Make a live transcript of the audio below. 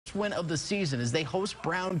win of the season as they host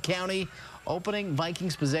Brown County. Opening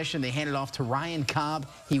Vikings possession, they hand it off to Ryan Cobb.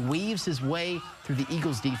 He weaves his way through the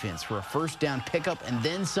Eagles defense for a first down pickup and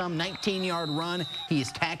then some 19-yard run. He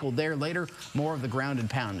is tackled there later. More of the ground and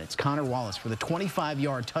pound. It's Connor Wallace for the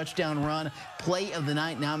 25-yard touchdown run. Play of the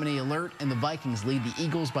night nominee alert, and the Vikings lead the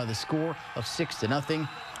Eagles by the score of 6-0.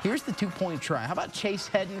 Here's the two-point try. How about Chase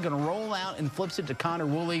Hedden going to roll out and flips it to Connor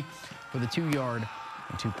Woolley for the 2-yard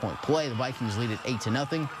and two-point play. The Vikings lead it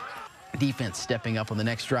 8-0. Defense stepping up on the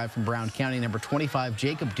next drive from Brown County. Number 25,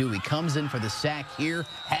 Jacob Dewey, comes in for the sack here.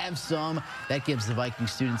 Have some. That gives the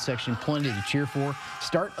Vikings student section plenty to cheer for.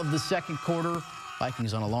 Start of the second quarter.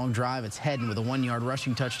 Vikings on a long drive. It's Hedden with a 1-yard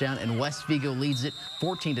rushing touchdown, and West Vigo leads it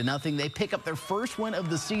 14-0. They pick up their first win of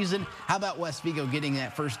the season. How about West Vigo getting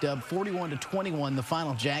that first dub? 41-21, the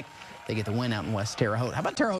final, Jack. They get the win out in West Terre Haute. How about Terre Haute?